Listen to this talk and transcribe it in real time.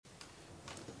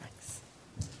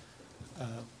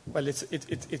Well,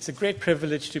 it's a great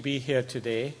privilege to be here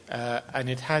today, and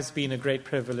it has been a great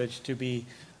privilege to be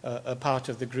a part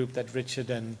of the group that Richard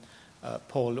and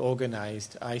Paul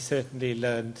organized. I certainly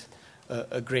learned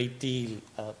a great deal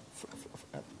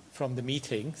from the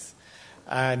meetings,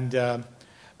 and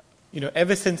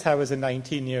ever since I was a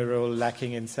 19-year-old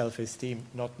lacking in self-esteem,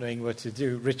 not knowing what to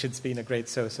do, Richard's been a great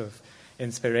source of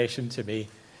inspiration to me.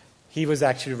 He was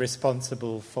actually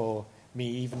responsible for me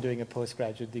even doing a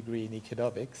postgraduate degree in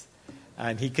economics,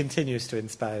 and he continues to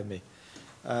inspire me.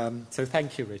 So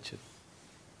thank you, Richard.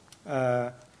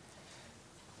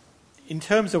 In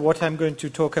terms of what I'm going to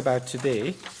talk about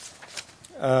today,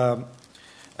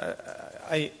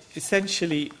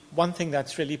 essentially, one thing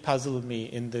that's really puzzled me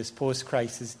in this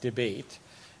post-crisis debate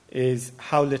is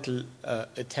how little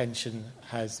attention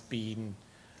has been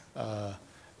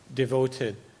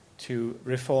devoted to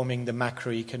reforming the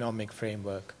macroeconomic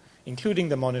framework, including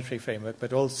the monetary framework,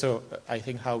 but also, I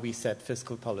think, how we set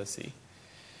fiscal policy.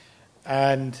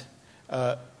 And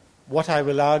what I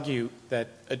will argue that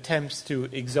attempts to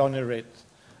exonerate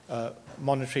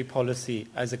monetary policy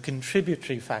as a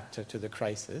contributory factor to the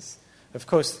crisis. Of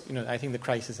course, I think the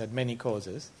crisis had many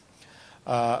causes.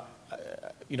 At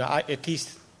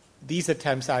least these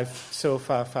attempts I've so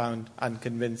far found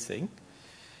unconvincing.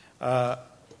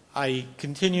 I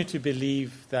continue to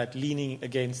believe that leaning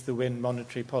against the wind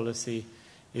monetary policy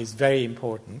is very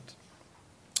important,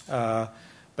 but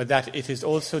that it is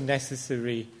also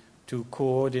necessary to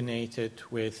coordinate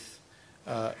it with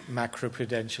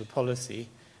macroprudential policy.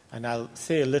 And I'll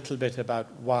say a little bit about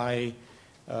why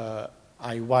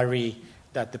I worry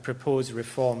that the proposed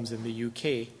reforms in the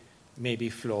UK may be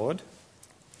flawed.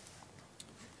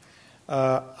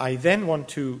 I then want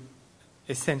to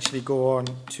essentially go on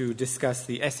to discuss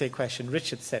the essay question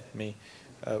Richard sent me,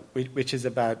 which is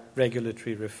about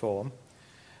regulatory reform.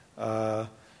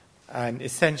 And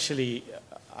essentially,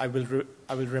 I will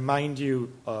remind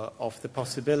you of the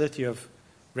possibility of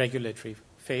regulatory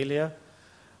failure.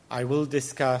 I will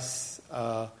discuss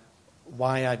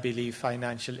why I believe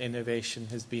financial innovation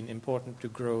has been important to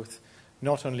growth,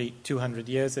 not only 200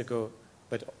 years ago,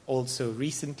 but also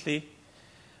recently.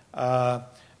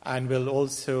 And we'll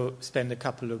also spend a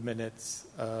couple of minutes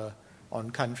on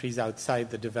countries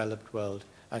outside the developed world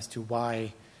as to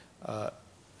why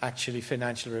actually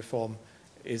financial reform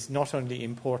is not only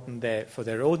important there for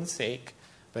their own sake,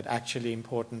 but actually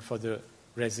important for the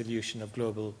resolution of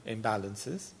global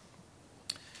imbalances.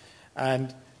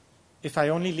 And if I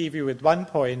only leave you with one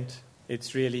point,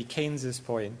 it's really Keynes's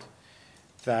point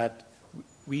that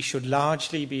we should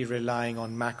largely be relying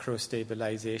on macro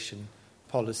stabilization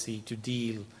policy to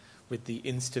deal with the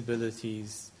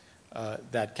instabilities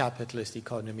that capitalist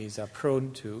economies are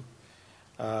prone to,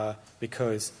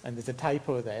 because, and there's a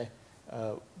typo there,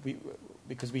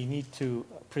 because we need to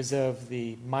preserve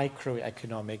the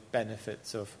microeconomic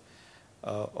benefits of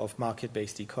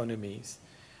market-based economies.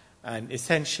 And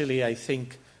essentially, I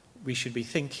think we should be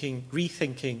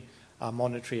rethinking our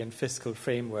monetary and fiscal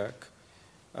framework,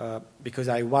 because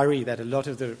I worry that a lot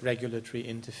of the regulatory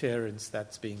interference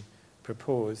that's being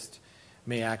proposed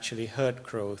may actually hurt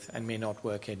growth and may not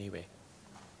work anyway.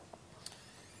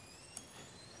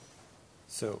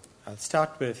 So I'll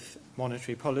start with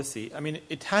monetary policy. I mean,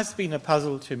 it has been a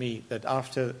puzzle to me that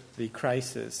after the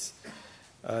crisis,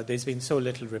 there's been so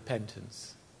little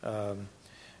repentance. 10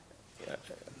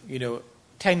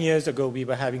 years ago, we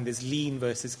were having this lean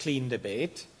versus clean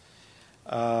debate,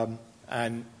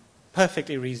 and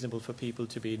perfectly reasonable for people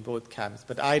to be in both camps.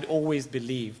 But I'd always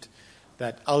believed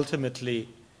that ultimately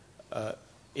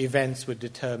events would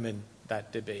determine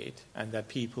that debate, and that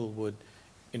people would,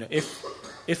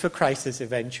 if a crisis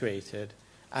eventuated,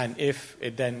 and if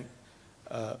it then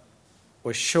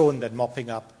was shown that mopping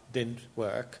up didn't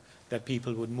work, that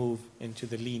people would move into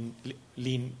the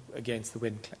lean against the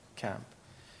wind camp.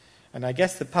 And I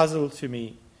guess the puzzle to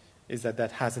me is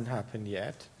that hasn't happened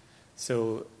yet.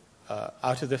 So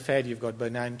out of the Fed, you've got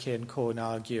Bernanke and Cohen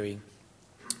arguing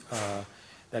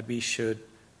that we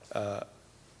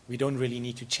don't really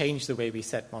need to change the way we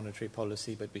set monetary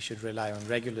policy, but we should rely on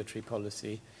regulatory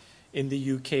policy. In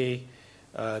the UK,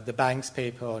 the bank's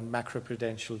paper on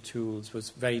macroprudential tools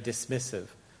was very dismissive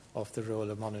of the role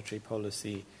of monetary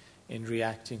policy in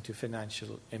reacting to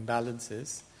financial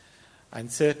imbalances. And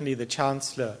certainly the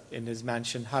Chancellor, in his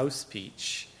Mansion House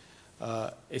speech,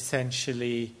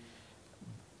 essentially,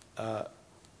 I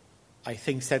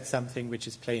think, said something which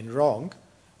is plain wrong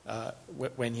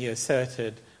when he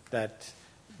asserted that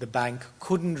the bank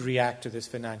couldn't react to this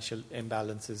financial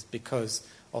imbalances because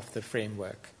of the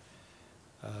framework.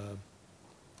 Sorry to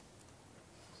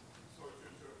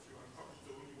interrupt you. I'm probably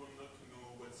the only one not to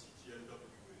know what CTLW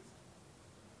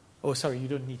Oh, sorry, you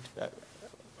don't need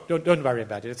to, don't worry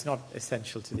about it. It's not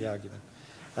essential to the argument.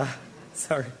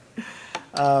 Sorry.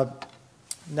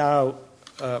 Now,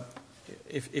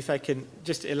 if I can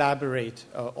just elaborate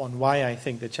on why I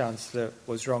think the Chancellor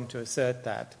was wrong to assert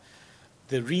that,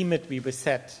 the remit we were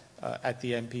set at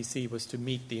the MPC was to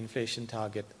meet the inflation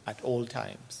target at all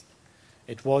times.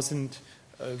 It wasn't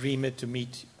a remit to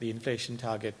meet the inflation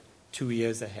target 2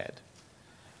 years ahead.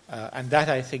 And that,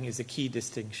 I think, is a key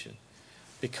distinction.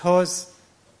 Because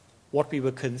what we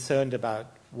were concerned about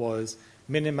was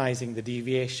minimizing the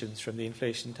deviations from the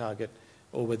inflation target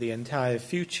over the entire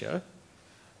future,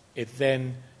 it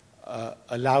then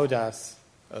allowed us,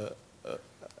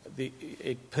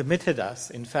 it permitted us,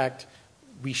 in fact,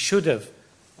 we should have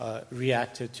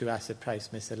reacted to asset price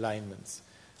misalignments.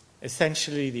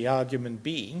 Essentially, the argument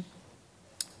being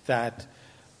that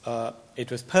it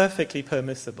was perfectly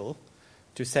permissible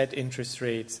to set interest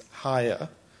rates higher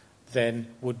than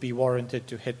would be warranted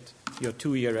to hit your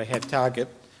 2-year ahead target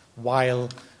while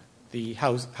the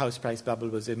house price bubble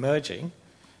was emerging,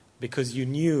 because you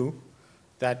knew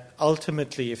that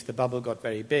ultimately if the bubble got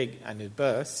very big and it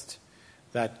burst,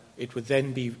 that it would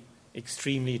then be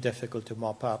extremely difficult to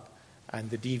mop up, and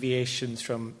the deviations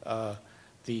from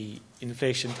the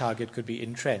inflation target could be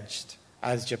entrenched,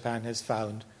 as Japan has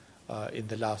found in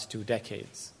the last 2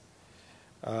 decades.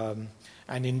 And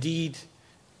indeed,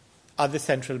 other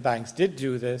central banks did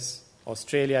do this.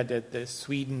 Australia did this.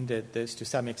 Sweden did this. To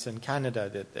some extent, Canada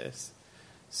did this.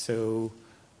 So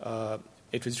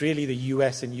it was really the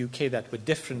US and UK that were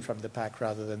different from the pack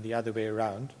rather than the other way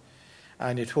around.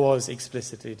 And it was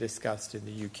explicitly discussed in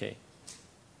the UK.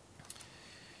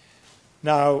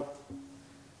 Now,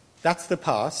 that's the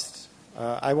past.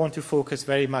 I want to focus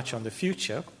very much on the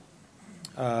future.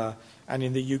 And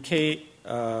in the UK,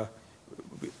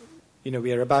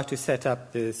 we are about to set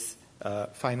up this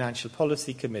financial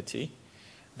policy committee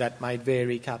that might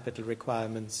vary capital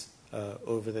requirements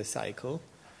over the cycle.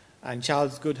 And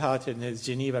Charles Goodhart in his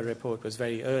Geneva report was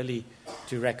very early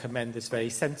to recommend this very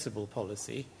sensible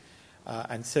policy.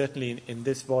 And certainly in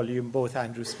this volume, both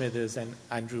Andrew Smithers and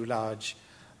Andrew Large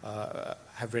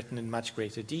have written in much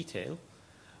greater detail.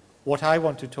 What I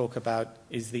want to talk about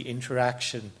is the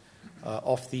interaction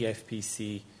of the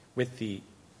FPC with the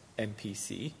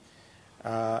MPC.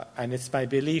 And it's my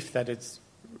belief that it's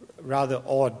rather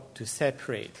odd to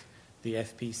separate the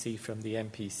FPC from the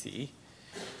MPC.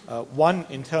 One,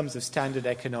 in terms of standard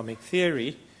economic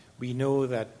theory, we know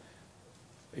that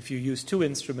if you use 2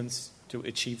 instruments to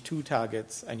achieve 2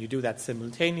 targets and you do that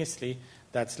simultaneously,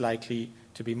 that's likely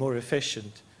to be more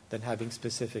efficient than having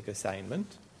specific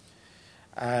assignment.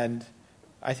 And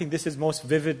I think this is most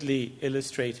vividly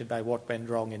illustrated by what went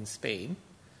wrong in Spain.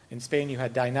 In Spain, you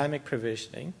had dynamic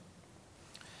provisioning,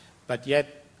 but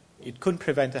yet it couldn't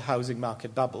prevent a housing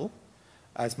market bubble,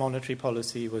 as monetary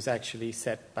policy was actually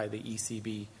set by the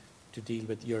ECB to deal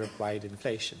with Europe-wide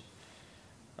inflation.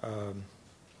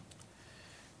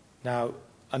 Now,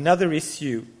 another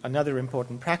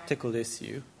important practical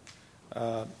issue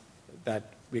that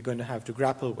we're going to have to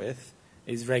grapple with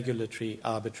is regulatory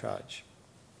arbitrage.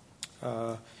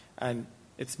 And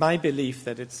it's my belief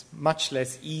that it's much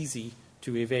less easy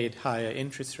to evade higher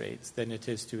interest rates than it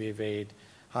is to evade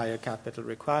higher capital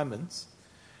requirements.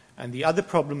 And the other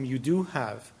problem you do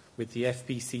have with the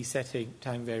FPC setting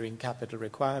time-varying capital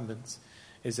requirements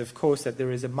is, of course, that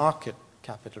there is a market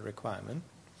capital requirement.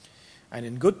 And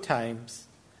in good times,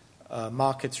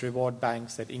 markets reward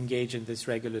banks that engage in this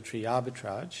regulatory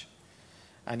arbitrage.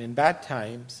 And in bad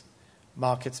times,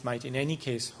 markets might in any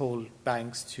case hold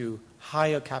banks to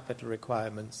higher capital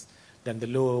requirements than the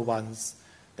lower ones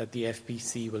that the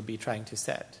FPC will be trying to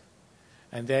set.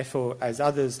 And therefore, as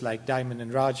others like Diamond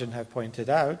and Rajan have pointed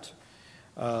out,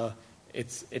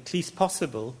 it's at least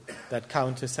possible that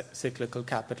counter-cyclical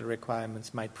capital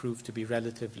requirements might prove to be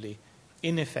relatively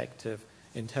ineffective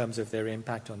in terms of their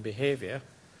impact on behavior.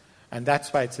 And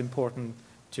that's why it's important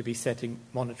to be setting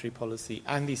monetary policy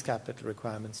and these capital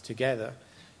requirements together,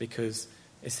 because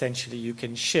essentially you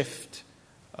can shift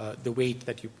the weight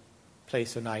that you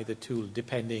place on either tool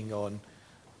depending on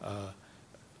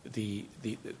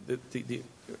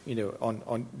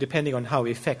depending on how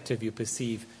effective you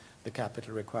perceive the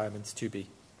capital requirements to be.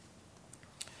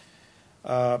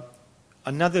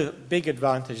 Another big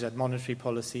advantage that monetary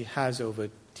policy has over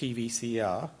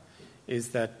TVCR is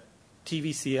that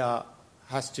TVCR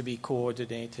has to be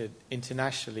coordinated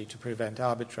internationally to prevent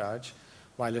arbitrage,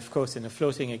 while, of course, in a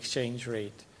floating exchange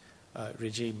rate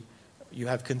regime, you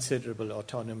have considerable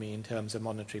autonomy in terms of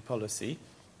monetary policy.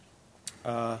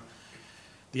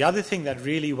 The other thing that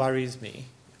really worries me,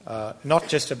 not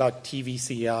just about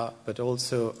TVCR, but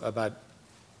also about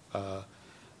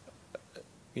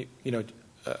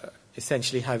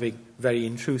essentially having very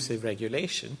intrusive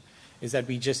regulation is that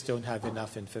we just don't have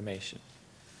enough information.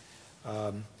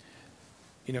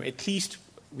 At least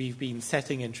we've been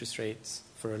setting interest rates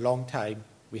for a long time.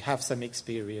 We have some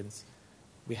experience.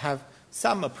 We have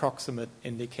some approximate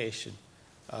indication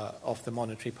of the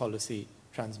monetary policy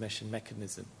transmission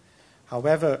mechanism.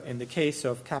 However, in the case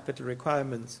of capital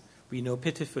requirements, we know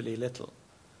pitifully little.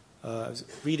 I was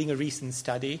reading a recent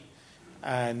study,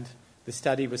 and the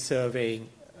study was surveying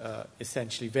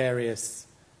essentially various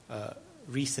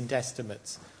recent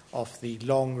estimates of the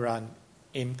long-run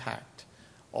impact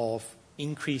of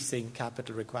increasing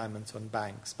capital requirements on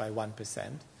banks by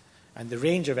 1%. And the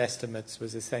range of estimates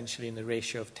was essentially in the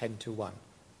ratio of 10 to 1.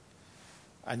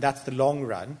 And that's the long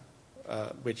run,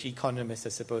 which economists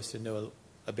are supposed to know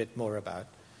a bit more about.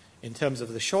 In terms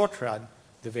of the short run,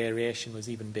 the variation was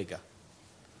even bigger.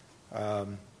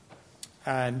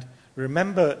 And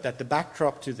remember that the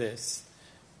backdrop to this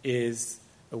is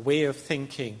a way of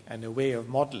thinking and a way of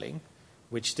modeling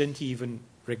which didn't even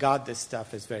regard this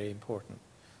stuff as very important.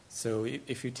 So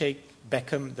if you take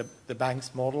Beckham, the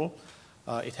bank's model,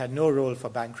 it had no role for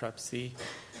bankruptcy,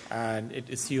 and it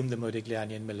assumed the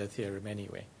Modigliani and Miller theorem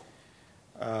anyway.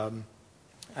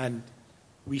 And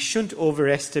we shouldn't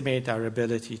overestimate our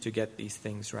ability to get these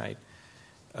things right.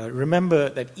 Remember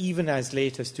that even as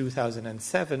late as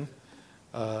 2007,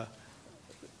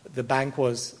 the bank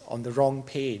was on the wrong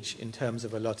page in terms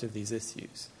of a lot of these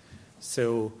issues.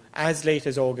 So as late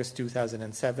as August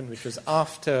 2007, which was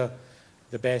after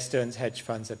the Bear Stearns hedge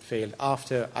funds had failed,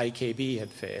 after IKB had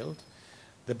failed,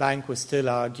 the bank was still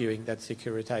arguing that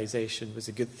securitization was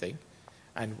a good thing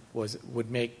and would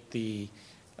make the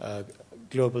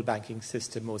global banking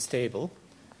system more stable.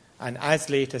 And as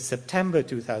late as September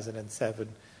 2007,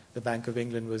 the Bank of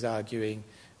England was arguing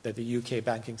that the UK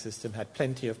banking system had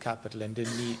plenty of capital and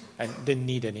didn't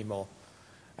need any more.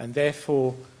 And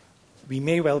therefore, we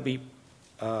may well be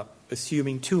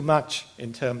assuming too much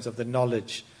in terms of the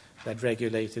knowledge that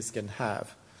regulators can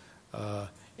have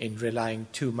in relying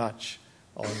too much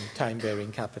on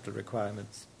time-varying capital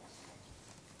requirements.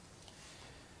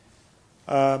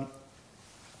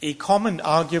 A common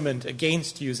argument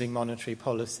against using monetary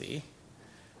policy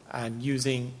and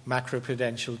using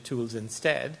macroprudential tools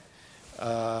instead,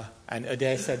 and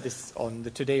Adair said this on the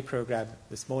Today program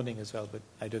this morning as well, but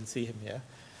I don't see him here,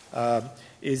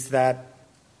 is that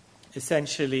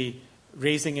essentially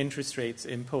raising interest rates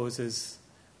imposes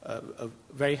a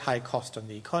very high cost on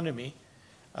the economy,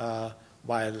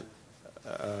 while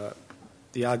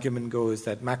the argument goes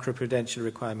that macroprudential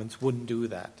requirements wouldn't do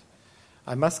that.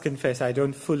 I must confess I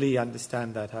don't fully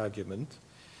understand that argument.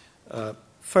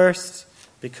 First,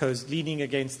 because leaning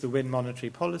against the wind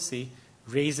monetary policy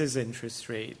raises interest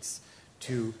rates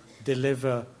to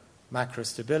deliver macro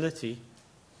stability.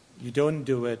 You don't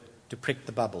do it to prick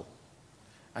the bubble.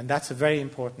 And that's a very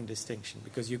important distinction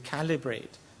because you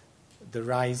calibrate the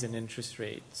rise in interest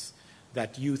rates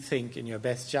that you think, in your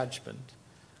best judgment,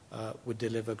 would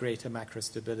deliver greater macro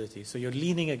stability. So you're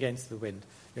leaning against the wind.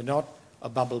 You're not a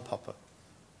bubble popper.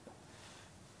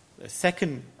 The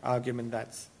second argument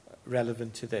that's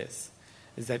relevant to this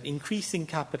is that increasing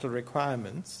capital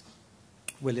requirements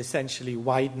will essentially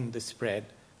widen the spread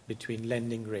between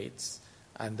lending rates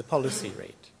and the policy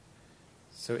rate.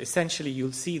 So essentially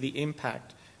you'll see the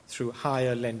impact through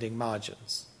higher lending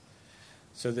margins.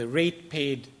 So the rate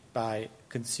paid by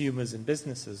consumers and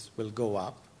businesses will go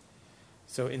up.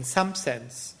 So in some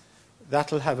sense,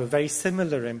 that'll have a very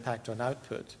similar impact on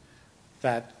output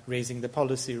that raising the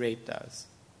policy rate does.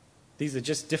 These are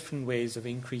just different ways of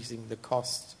increasing the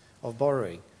cost of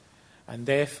borrowing. And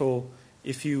therefore,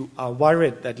 if you are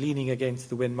worried that leaning against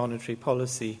the wind monetary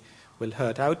policy will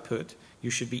hurt output,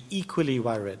 you should be equally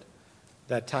worried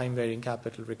that time-varying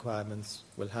capital requirements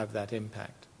will have that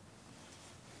impact.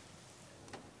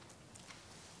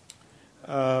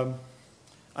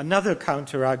 Another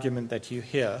counter-argument that you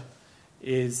hear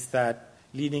is that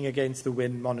leaning against the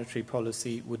wind monetary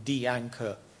policy would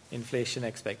de-anchor inflation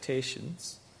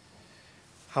expectations.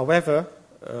 However,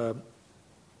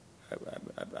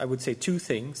 I would say two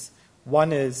things.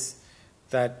 One is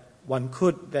that one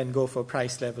could then go for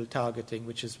price level targeting,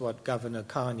 which is what Governor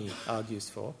Carney argues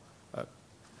for.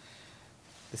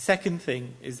 The second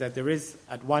thing is that there is,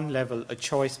 at one level, a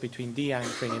choice between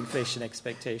de-anchoring inflation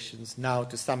expectations now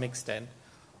to some extent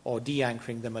or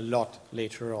de-anchoring them a lot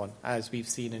later on, as we've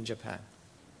seen in Japan.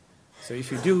 So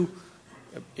if you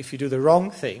do the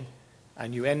wrong thing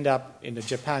and you end up in a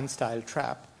Japan-style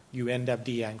trap, you end up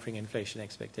de-anchoring inflation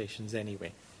expectations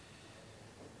anyway.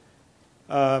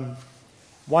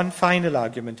 One final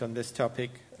argument on this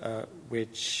topic,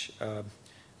 which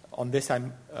on this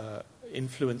I'm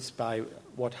influenced by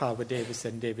what Harvard Davis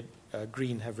and David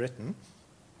Green have written.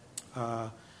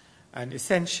 And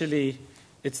essentially,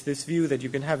 it's this view that you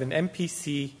can have an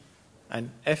MPC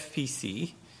and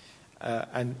FPC,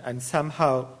 and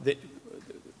somehow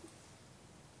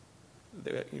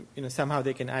somehow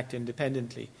they can act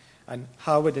independently. And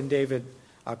Howard and David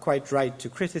are quite right to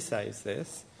criticize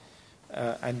this.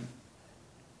 And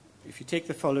if you take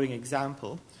the following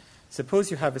example,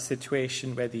 suppose you have a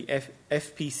situation where the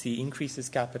FPC increases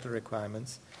capital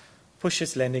requirements,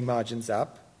 pushes lending margins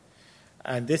up,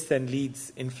 and this then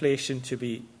leads inflation to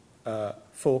be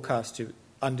forecast to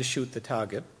undershoot the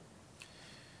target.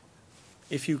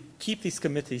 If you keep these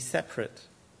committees separate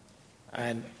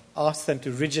and ask them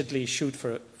to rigidly shoot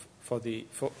for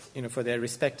their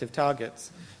respective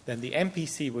targets, then the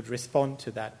MPC would respond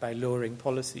to that by lowering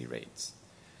policy rates,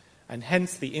 and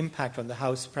hence the impact on the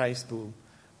house price boom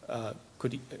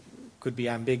could be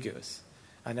ambiguous.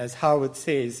 And as Howard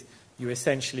says, you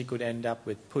essentially could end up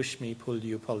with push me, pull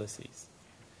you policies.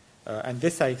 And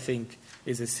this, I think,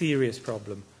 is a serious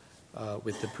problem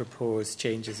with the proposed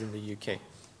changes in the UK.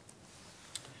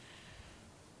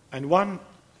 And one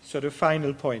sort of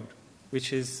final point,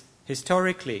 which is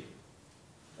historically,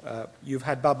 you've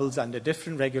had bubbles under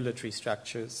different regulatory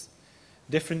structures,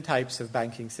 different types of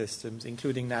banking systems,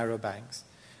 including narrow banks.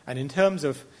 And in terms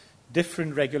of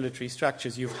different regulatory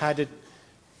structures, you've had it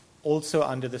also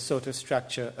under the sort of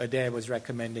structure Adair was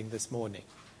recommending this morning.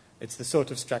 It's the sort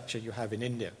of structure you have in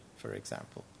India, for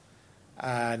example.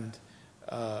 And,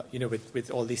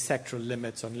 with all these sectoral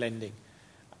limits on lending.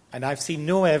 And I've seen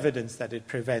no evidence that it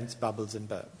prevents bubbles and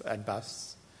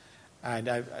busts. And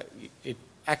it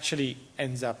actually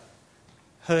ends up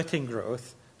hurting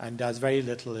growth and does very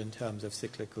little in terms of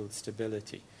cyclical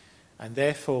stability. And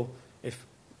therefore, if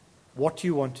what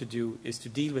you want to do is to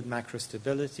deal with macro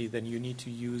stability, then you need to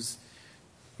use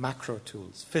macro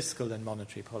tools, fiscal and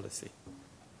monetary policy.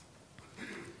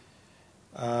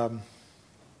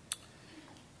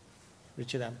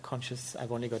 Richard, I'm conscious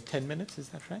I've only got 10 minutes, is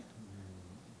that right?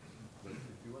 If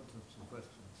you want some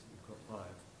questions, you've got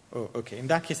 5. Oh, okay. In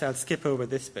that case, I'll skip over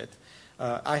this bit.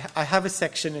 I have a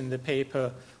section in the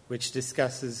paper which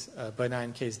discusses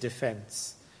Bernanke's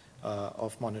defense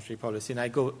of monetary policy,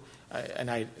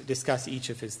 and I discuss each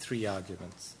of his 3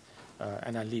 arguments,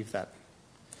 and I'll leave that.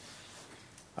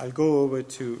 I'll go over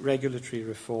to regulatory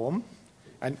reform.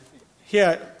 And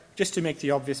here, just to make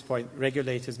the obvious point,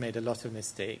 regulators made a lot of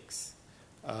mistakes.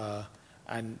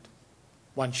 And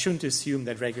one shouldn't assume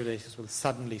that regulators will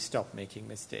suddenly stop making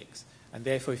mistakes. And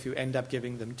therefore, if you end up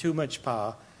giving them too much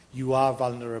power, you are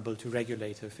vulnerable to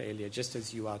regulator failure, just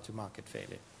as you are to market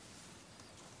failure.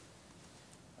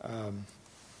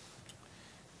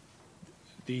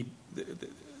 The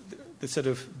sort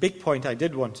of big point I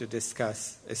did want to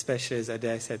discuss, especially as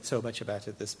Adair said so much about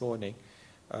it this morning,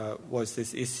 was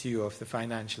this issue of the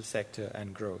financial sector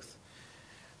and growth.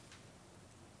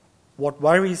 What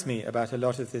worries me about a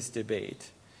lot of this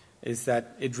debate is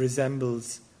that it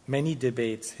resembles many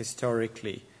debates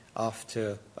historically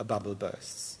after a bubble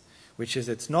bursts, which is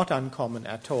it's not uncommon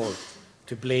at all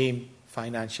to blame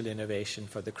financial innovation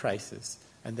for the crisis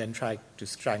and then try to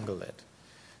strangle it.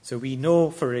 So we know,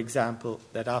 for example,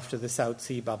 that after the South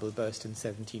Sea bubble burst in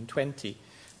 1720,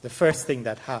 the first thing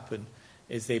that happened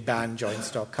is they banned joint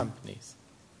stock companies.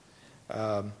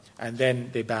 And then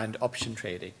they banned option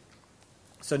trading.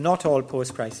 So not all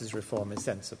post-crisis reform is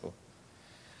sensible.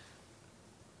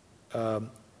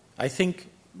 I think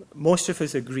most of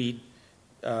us agreed,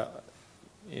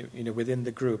 within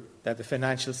the group, that the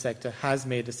financial sector has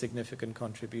made a significant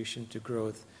contribution to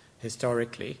growth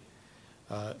historically.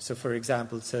 So, for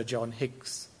example, Sir John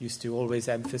Hicks used to always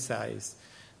emphasize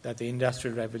that the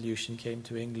Industrial Revolution came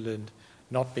to England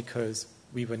not because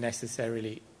we were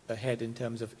necessarily ahead in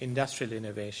terms of industrial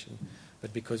innovation,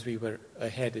 but because we were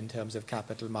ahead in terms of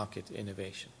capital market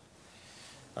innovation.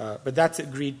 But that's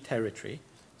agreed territory,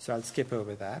 so I'll skip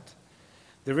over that.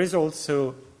 There is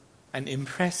also an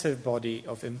impressive body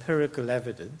of empirical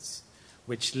evidence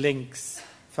which links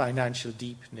financial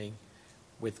deepening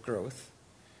with growth.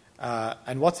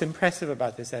 And what's impressive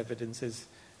about this evidence is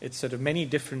it's sort of many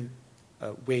different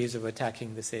ways of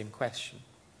attacking the same question.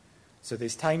 So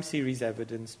there's time series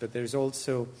evidence, but there's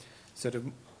also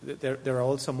there are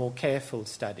also more careful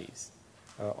studies.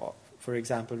 For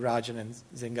example, Rajan and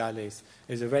Zingales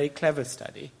is a very clever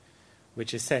study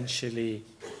which essentially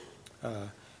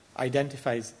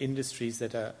identifies industries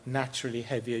that are naturally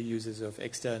heavier users of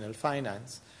external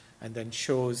finance and then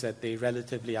shows that they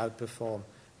relatively outperform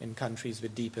in countries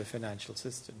with deeper financial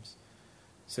systems.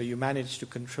 So you manage to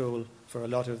control for a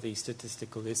lot of these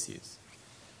statistical issues.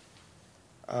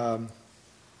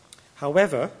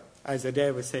 However, as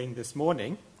Adair was saying this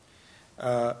morning,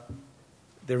 there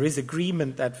is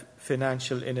agreement that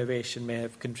financial innovation may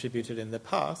have contributed in the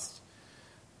past,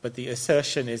 but the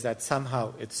assertion is that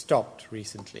somehow it stopped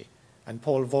recently. And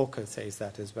Paul Volcker says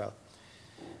that as well.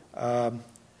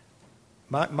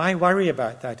 My worry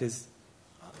about that is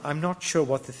I'm not sure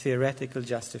what the theoretical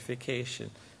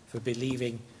justification for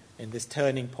believing in this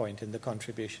turning point in the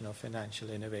contribution of financial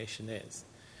innovation is.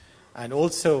 And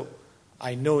also,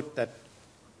 I note that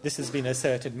this has been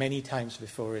asserted many times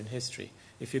before in history.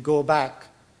 If you go back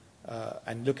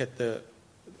and look at the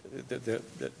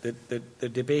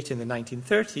debate in the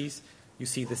 1930s, you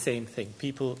see the same thing.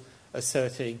 People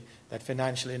asserting that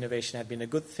financial innovation had been a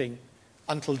good thing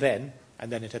until then,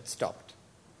 and then it had stopped.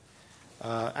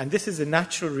 And this is a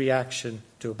natural reaction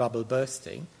to a bubble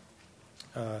bursting,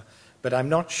 but I'm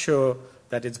not sure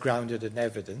that it's grounded in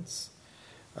evidence.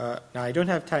 Now, I don't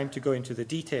have time to go into the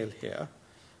detail here,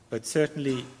 but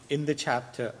certainly in the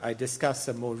chapter I discuss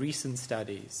some more recent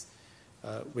studies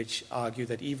which argue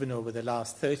that even over the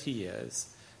last 30 years,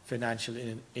 financial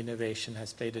innovation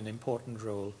has played an important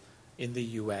role in the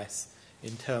US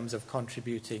in terms of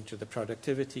contributing to the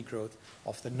productivity growth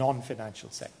of the non-financial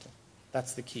sector.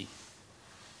 That's the key.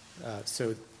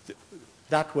 So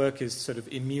that work is sort of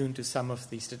immune to some of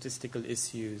the statistical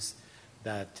issues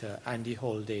that Andy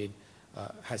Haldane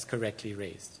has correctly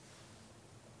raised.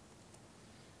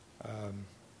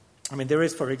 There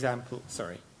is, for example,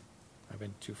 sorry, I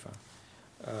went too far.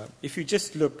 If you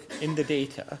just look in the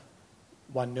data,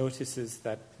 one notices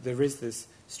that there is this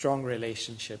strong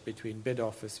relationship between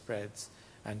bid-offer spreads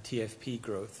and TFP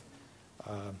growth,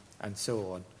 and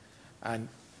so on. And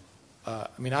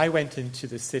I went into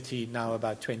the city now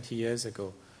about 20 years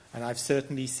ago, and I've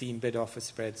certainly seen bid-offer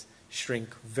spreads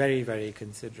shrink very, very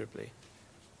considerably.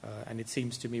 And it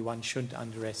seems to me one shouldn't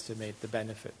underestimate the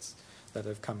benefits that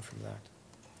have come from that.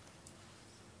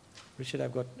 Richard,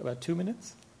 I've got about 2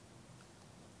 minutes?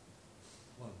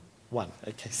 One.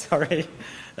 Okay, sorry.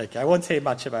 Okay, I won't say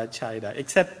much about China,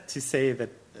 except to say that,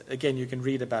 again, you can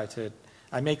read about it.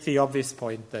 I make the obvious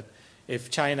point that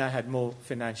if China had more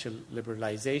financial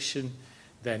liberalization,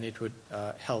 then it would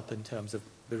help in terms of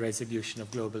the resolution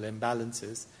of global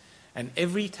imbalances. And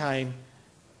every time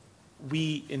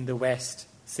we in the West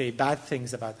say bad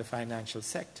things about the financial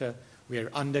sector, we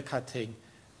are undercutting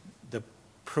the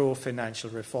pro-financial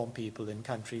reform people in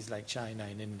countries like China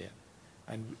and India.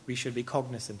 And we should be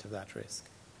cognizant of that risk.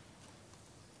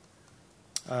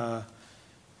 I'll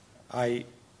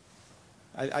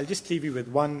just leave you with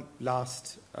one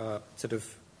last sort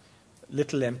of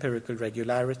little empirical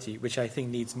regularity, which I think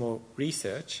needs more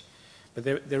research. But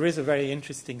there is a very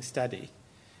interesting study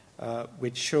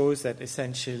which shows that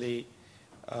essentially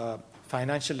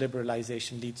financial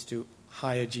liberalization leads to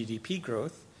higher GDP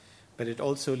growth, but it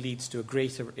also leads to a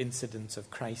greater incidence of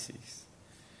crises.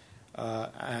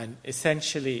 And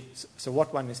essentially, so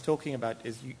what one is talking about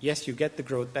is, yes, you get the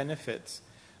growth benefits,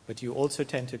 but you also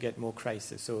tend to get more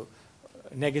crisis. So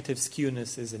negative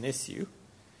skewness is an issue.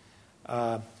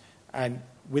 And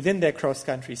within their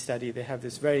cross-country study, they have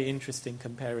this very interesting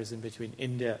comparison between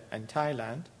India and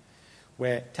Thailand,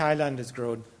 where Thailand has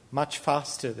grown much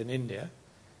faster than India.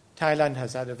 Thailand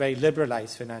has had a very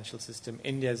liberalized financial system.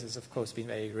 India's has, of course, been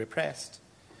very repressed.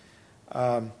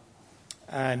 But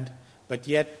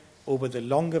yet, over the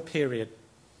longer period,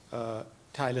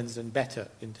 Thailand's done better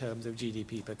in terms of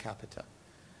GDP per capita.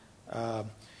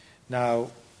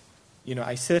 Now,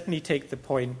 I certainly take the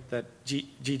point that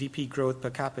GDP growth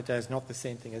per capita is not the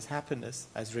same thing as happiness,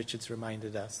 as Richard's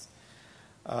reminded us.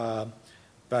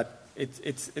 But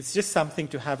it's just something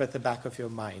to have at the back of your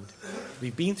mind.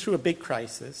 We've been through a big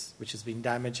crisis, which has been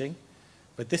damaging,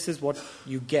 but this is what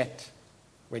you get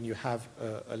when you have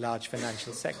a large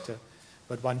financial sector.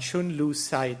 But one shouldn't lose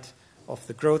sight of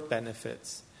the growth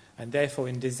benefits, and therefore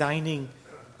in designing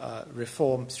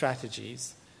reform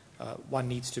strategies, one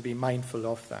needs to be mindful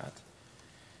of that.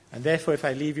 And therefore, if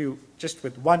I leave you just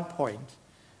with one point,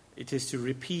 it is to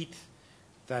repeat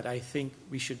that I think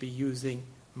we should be using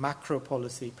macro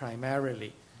policy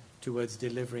primarily towards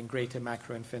delivering greater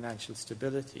macro and financial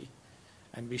stability.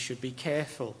 And we should be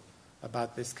careful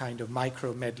about this kind of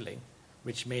micro meddling,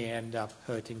 which may end up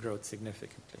hurting growth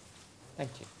significantly.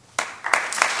 Thank you.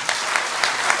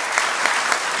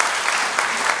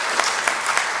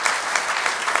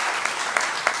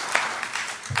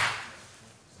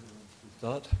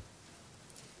 Start.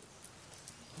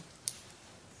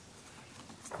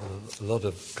 A lot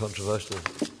of controversial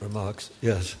remarks.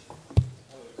 Yes.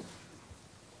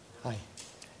 Hi.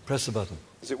 Press the button.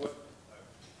 Does it work?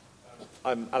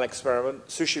 I'm Alex Merriman.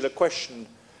 Sushil, a question.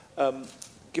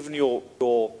 Given your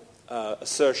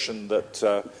assertion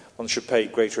that one should pay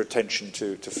greater attention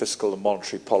to fiscal and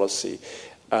monetary policy,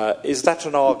 is that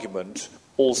an argument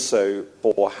also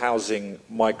for housing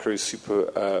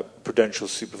prudential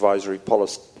supervisory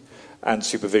policy and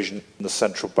supervision in the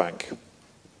central bank?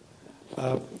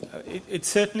 It's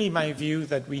certainly my view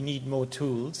that we need more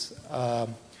tools.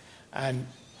 And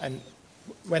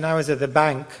when I was at the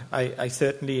bank, I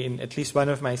certainly, in at least one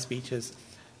of my speeches,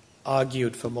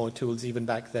 argued for more tools, even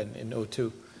back then in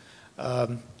 2002.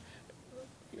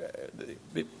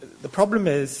 The problem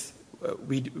is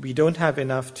we don't have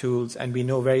enough tools, and we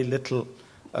know very little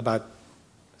about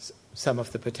some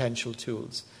of the potential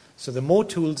tools. So the more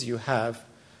tools you have,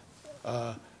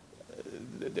 the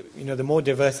more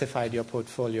diversified your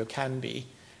portfolio can be,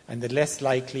 and the less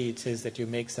likely it is that you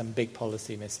make some big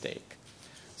policy mistake.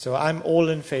 So I'm all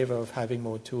in favor of having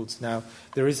more tools. Now,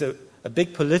 there is a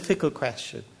big political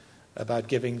question about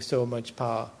giving so much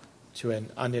power to an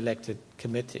unelected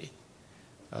committee.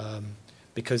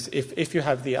 Because if you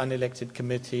have the unelected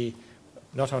committee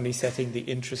not only setting the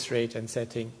interest rate and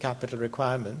setting capital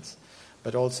requirements,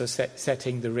 but also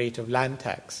setting the rate of land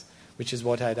tax, which is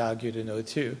what I'd argued in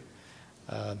 2002,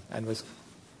 and was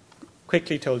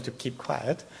quickly told to keep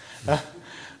quiet.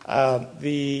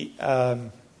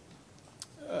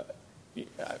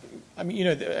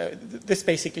 This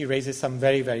basically raises some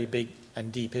very, very big and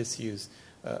deep issues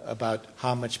about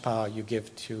how much power you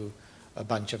give to a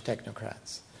bunch of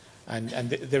technocrats. And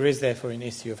there is therefore an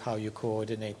issue of how you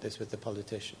coordinate this with the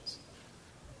politicians.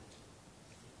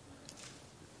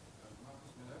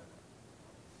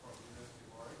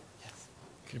 Yes.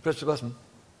 Can you press the button?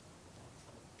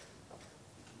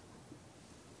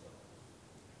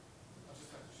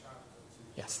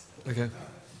 Yes. Okay. You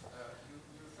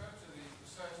referred to the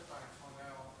research by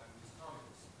Cornell and his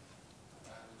colleagues,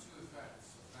 the two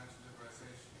effects of financial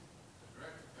liberalization, the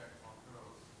direct effect on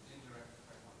growth, the indirect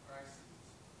effect on crises.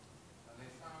 And they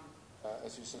found,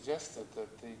 as you suggested, that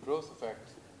the growth effect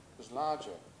was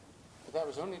larger. But that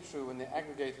was only true when they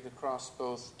aggregated across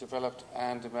both developed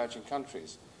and emerging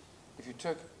countries. If you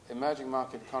took emerging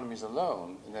market economies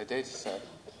alone in their data set,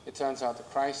 it turns out the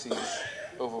crises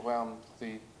overwhelmed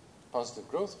the positive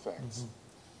growth effects.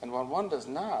 Mm-hmm. And one wonders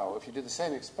now, if you did the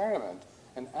same experiment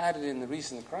and added in the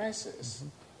recent crisis,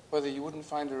 whether you wouldn't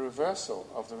find a reversal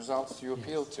of the results you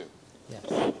appealed to. Yes.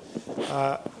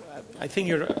 I think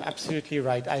you're absolutely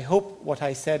right. I hope what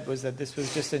I said was that this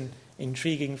was just an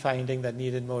intriguing finding that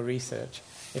needed more research.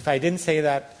 If I didn't say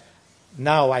that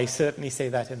now, I certainly say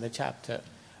that in the chapter.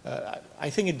 I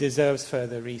think it deserves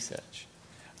further research.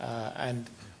 And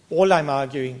all I'm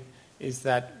arguing is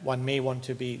that one may want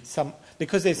to be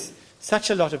because there's such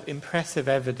a lot of impressive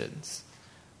evidence,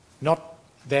 not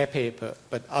their paper,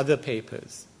 but other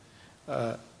papers,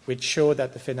 which show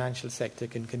that the financial sector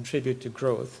can contribute to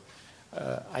growth.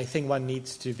 I think one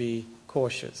needs to be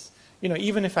cautious.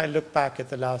 Even if I look back at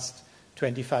the last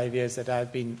 25 years that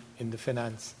I've been in the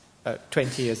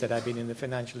 20 years that I've been in the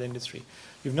financial industry,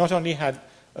 you've not only had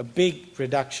a big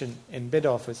reduction in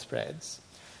bid-offer spreads,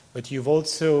 but you've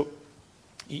also,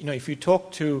 if you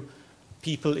talk to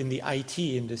people in the IT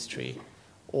industry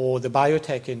or the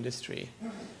biotech industry,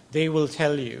 they will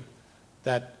tell you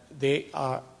that they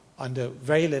are under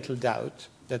very little doubt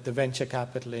that the venture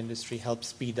capital industry helps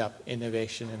speed up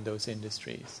innovation in those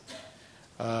industries.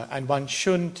 And one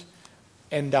shouldn't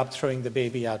end up throwing the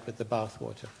baby out with the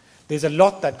bathwater. There's a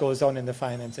lot that goes on in the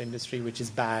finance industry which is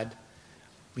bad.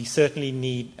 We certainly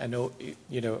need a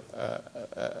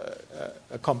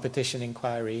competition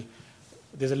inquiry.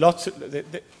 There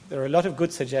are a lot of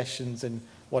good suggestions in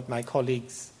what my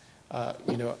colleagues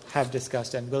have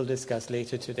discussed and will discuss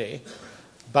later today.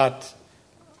 But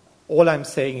all I'm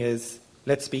saying is,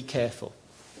 let's be careful.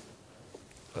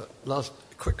 Last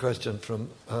quick question from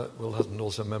Will Hutton,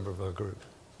 also a member of our group.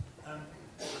 I have a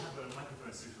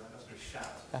microphone, Sushil. I'm not going to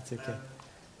shout. That's okay.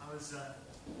 I was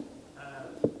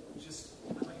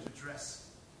I'd like you to address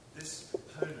this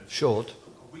component. Short. A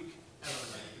weak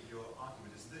element of your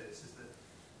argument is that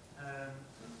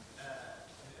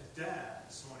Adair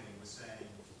this morning was saying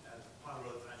part of the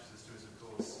role of financial system is, of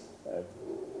course,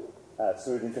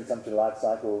 smoothing consumption life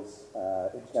cycles,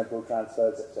 intertemporal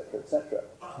transfers, etc.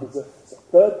 There's a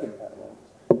third component,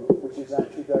 which is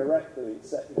actually directly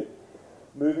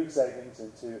moving savings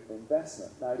into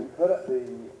investment. Now, you put up the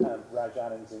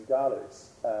Rajan and Zingali's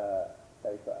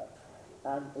paper,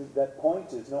 and their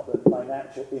point is not that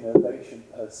financial innovation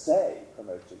per se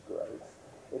promoted growth.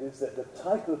 It is that the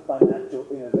type of financial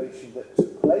innovation that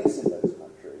took place in those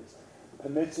countries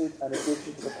permitted an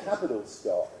addition to the capital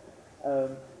stock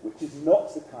which is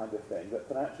not the kind of thing that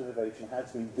financial innovation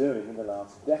has been doing in the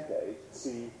last decade.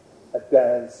 See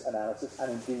Adair's analysis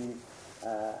and indeed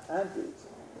Andrew's.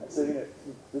 So,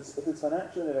 if there's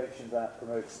financial innovation that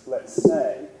promotes, let's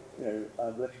say, the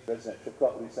residential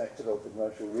property sector or the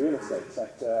commercial real estate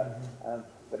sector,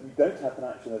 but you don't have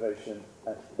financial innovation,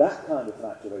 and that kind of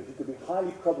financial innovation could be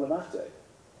highly problematic.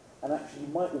 And actually,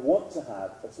 you might want to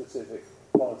have a specific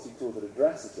policy tool that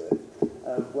addresses it,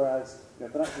 whereas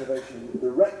financial innovation in the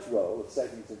direct role of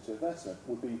savings into investment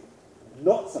would be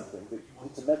not something that you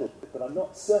want to meddle with. But I'm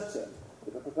not certain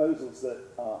that the proposals that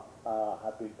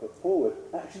have been put forward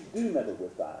actually do meddle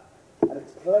with that. And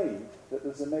it's plain that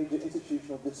there's a major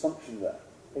institutional dysfunction there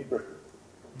in Britain.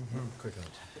 Quick answer.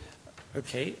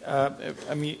 Okay.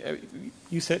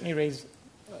 You certainly raised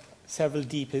several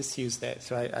deep issues there,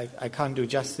 so I can't do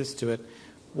justice to it.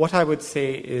 What I would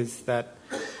say is that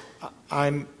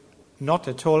I'm not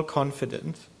at all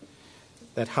confident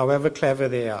that however clever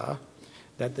they are,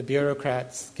 that the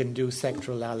bureaucrats can do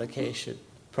sectoral allocation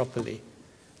properly.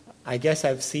 I guess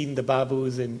I've seen the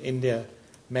babus in India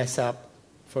mess up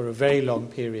for a very long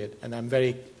period, and I'm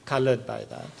very coloured by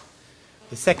that.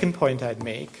 The second point I'd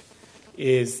make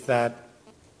is that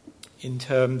in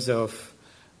terms of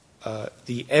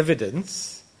the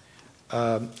evidence,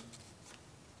 I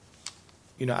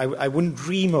wouldn't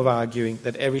dream of arguing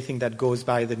that everything that goes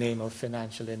by the name of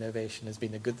financial innovation has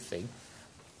been a good thing.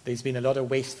 There's been a lot of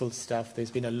wasteful stuff.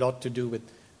 There's been a lot to do with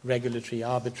regulatory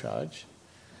arbitrage.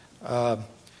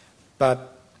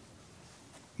 But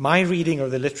my reading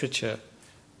of the literature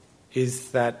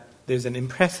is that there's an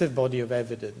impressive body of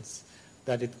evidence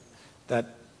that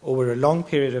over a long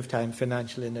period of time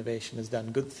financial innovation has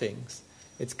done good things.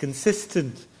 It's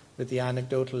consistent with the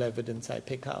anecdotal evidence I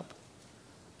pick up,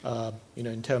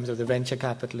 in terms of the venture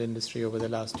capital industry over the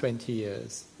last 20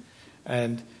 years.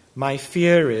 And my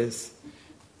fear is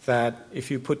that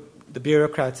if you put the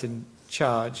bureaucrats in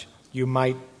charge, you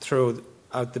might throw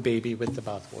out the baby with the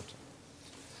bathwater.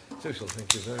 Sushil,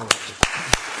 thank you very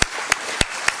much.